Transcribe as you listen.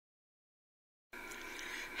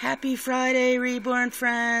Happy Friday, Reborn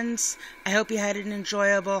friends. I hope you had an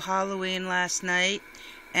enjoyable Halloween last night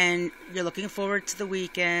and you're looking forward to the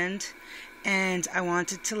weekend. And I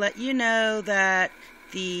wanted to let you know that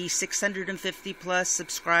the 650 plus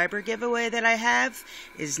subscriber giveaway that I have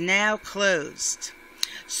is now closed.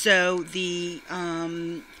 So the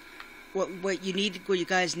what you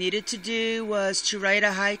guys needed to do was to write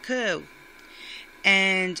a haiku,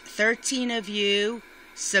 and 13 of you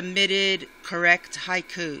submitted correct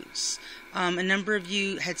haikus. A number of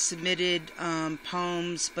you had submitted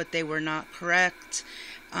poems, but they were not correct.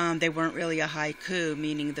 They weren't really a haiku,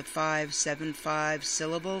 meaning the 5-7-5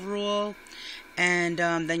 syllable rule. And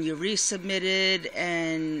then you resubmitted,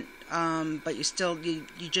 and but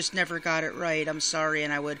you just never got it right. I'm sorry,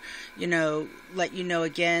 and I would, let you know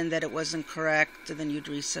again that it wasn't correct, and then you'd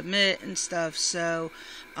resubmit and stuff. So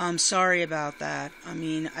I'm sorry about that. I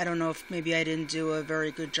mean, I don't know if maybe I didn't do a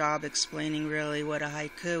very good job explaining really what a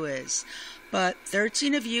haiku is, but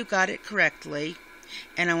 13 of you got it correctly,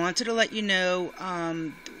 and I wanted to let you know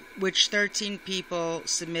which 13 people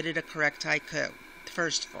submitted a correct haiku,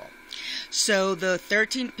 first of all. So the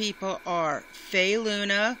 13 people are Faye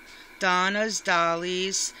Luna, Donna's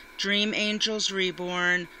Dollies, Dream Angels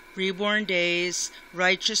Reborn, Reborn Days,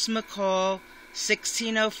 Righteous McCall,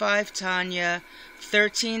 1605 Tanya,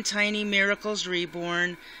 13 Tiny Miracles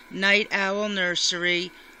Reborn, Night Owl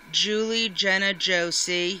Nursery, Julie Jenna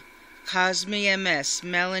Josie, Cosme MS,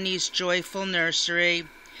 Melanie's Joyful Nursery,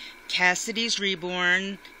 Cassidy's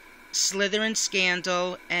Reborn, Slytherin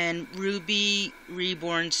Scandal, and Ruby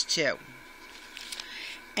Reborns 2.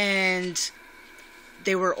 And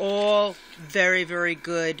they were all very, very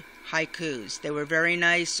good haikus. They were very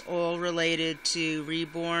nice, all related to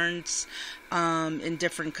reborns in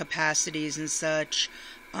different capacities and such.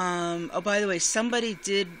 Oh, by the way, somebody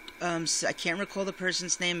did, I can't recall the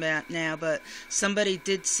person's name now, but somebody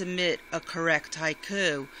did submit a correct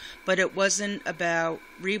haiku, but it wasn't about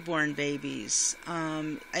reborn babies.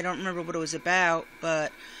 I don't remember what it was about,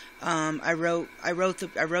 but I wrote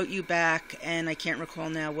you back, and I can't recall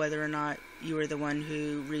now whether or not you were the one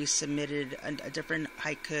who resubmitted a different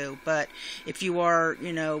haiku. But if you are,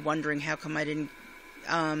 wondering how come I didn't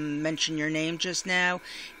mention your name just now,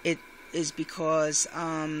 it is because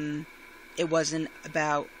it wasn't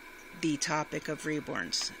about the topic of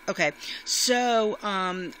reborns. Okay, so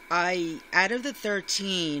out of the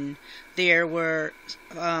 13, there were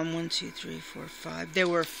 1, 2, 3, 4, 5. There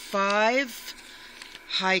were 5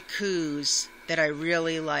 haikus that I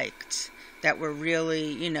really liked, that were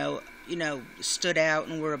really, stood out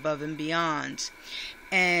and were above and beyond.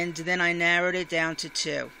 And then I narrowed it down to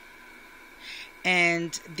 2.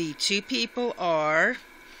 And the 2 people are,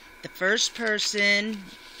 the first person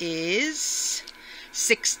is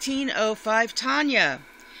 1605 Tanya.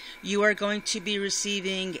 You are going to be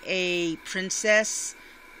receiving a Princess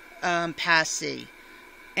Passy.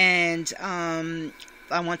 And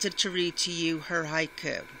I wanted to read to you her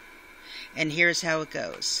haiku. And here's how it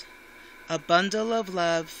goes. A bundle of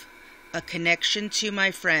love, a connection to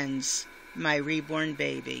my friends, my reborn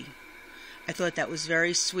baby. I thought that was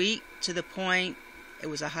very sweet, to the point. It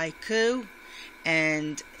was a haiku,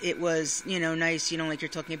 and it was, nice, like you're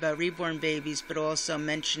talking about reborn babies, but also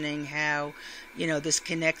mentioning how, this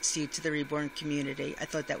connects you to the reborn community. I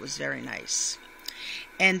thought that was very nice.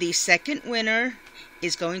 And the second winner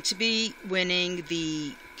is going to be winning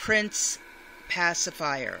the Prince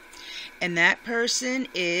Pacifier. And that person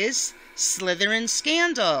is Slytherin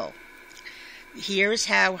Scandal. Here's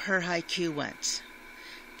how her haiku went.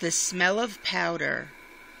 The smell of powder,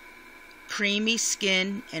 creamy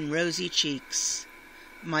skin and rosy cheeks,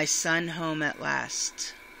 my son home at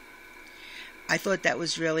last. I thought that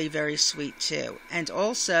was really very sweet too. And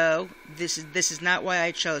also, this is not why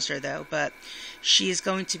I chose her though, but she is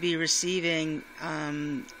going to be receiving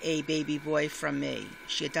a baby boy from me.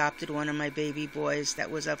 She adopted one of my baby boys that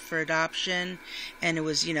was up for adoption, and it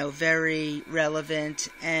was, very relevant.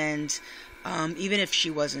 And even if she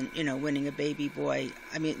wasn't, winning a baby boy,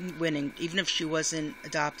 even if she wasn't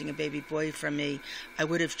adopting a baby boy from me, I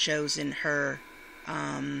would have chosen her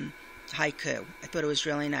haiku. I thought it was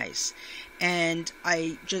really nice. And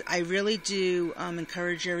I really do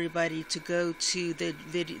encourage everybody to go to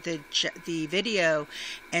the video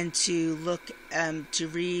and to look to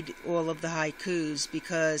read all of the haikus,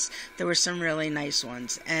 because there were some really nice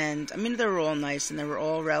ones. And they were all nice and they were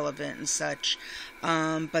all relevant and such.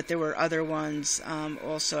 But there were other ones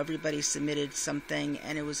also. Everybody submitted something,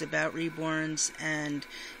 and it was about reborns, and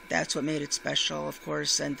that's what made it special, of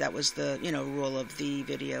course, and that was the rule of the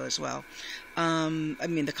video as well. I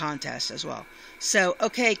mean, the contest as well. So,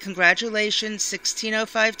 okay, congratulations,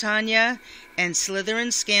 1605 Tanya and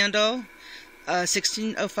Slytherin Scandal.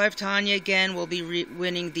 1605 Tanya again will be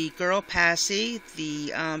winning the Girl Passy,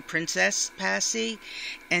 the Princess Passy,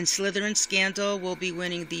 and Slytherin Scandal will be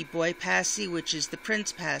winning the Boy Passy, which is the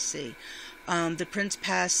Prince Passy. The Prince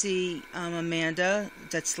Passy, Amanda,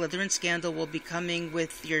 that Slytherin Scandal will be coming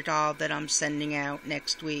with your doll that I'm sending out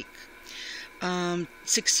next week.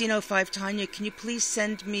 1605 Tanya, can you please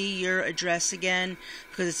send me your address again?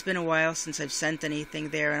 Because it's been a while since I've sent anything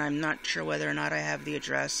there, and I'm not sure whether or not I have the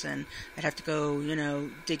address, and I'd have to go,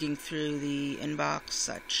 digging through the inbox,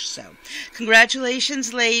 such. So,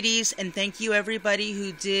 congratulations, ladies, and thank you, everybody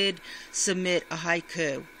who did submit a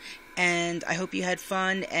haiku. And I hope you had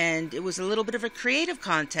fun, and it was a little bit of a creative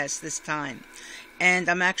contest this time. And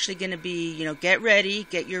I'm actually going to be, get ready,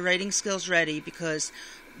 get your writing skills ready, because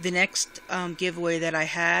the next giveaway that I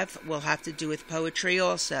have will have to do with poetry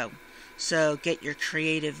also. So get your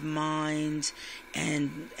creative mind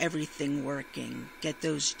and everything working. Get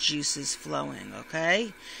those juices flowing,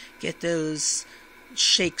 okay? Get those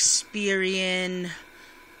Shakespearean,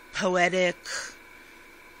 poetic,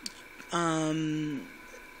 oh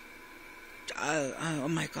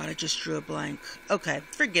my God, I just drew a blank. Okay,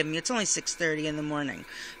 forgive me. It's only 6:30 in the morning.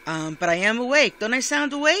 But I am awake. Don't I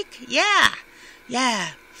sound awake? Yeah.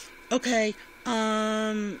 Okay,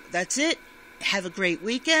 that's it. Have a great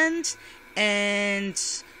weekend. And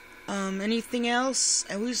anything else?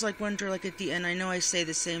 I always wonder at the end. I know I say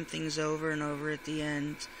the same things over and over at the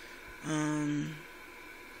end.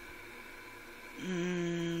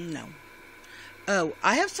 No. Oh,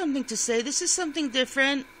 I have something to say. This is something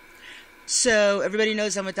different. So everybody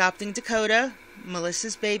knows I'm adopting Dakota,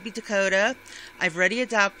 Melissa's baby Dakota. I've already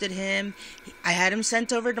adopted him. I had him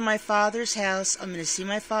sent over to my father's house. I'm going to see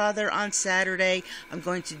my father on Saturday. I'm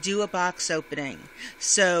going to do a box opening.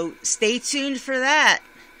 So stay tuned for that.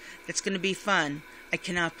 It's going to be fun. I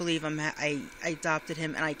cannot believe I adopted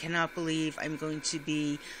him, and I cannot believe I'm going to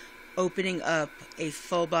be opening up a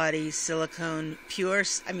full-body solid silicone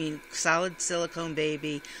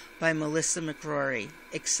baby by Melissa McCrory.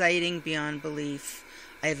 Exciting beyond belief.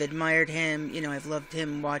 I've admired him. I've loved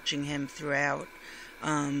him, watching him throughout,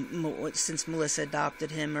 since Melissa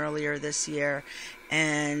adopted him earlier this year.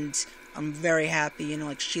 And I'm very happy,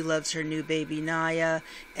 she loves her new baby Naya,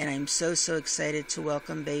 and I'm so excited to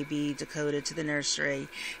welcome baby Dakota to the nursery.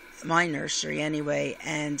 My nursery anyway,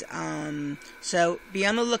 and so be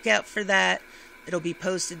on the lookout for that. It'll be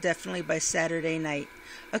posted definitely by Saturday night.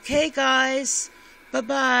 Okay, guys,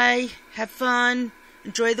 bye-bye. Have fun,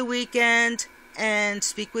 enjoy the weekend, and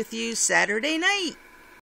speak with you Saturday night.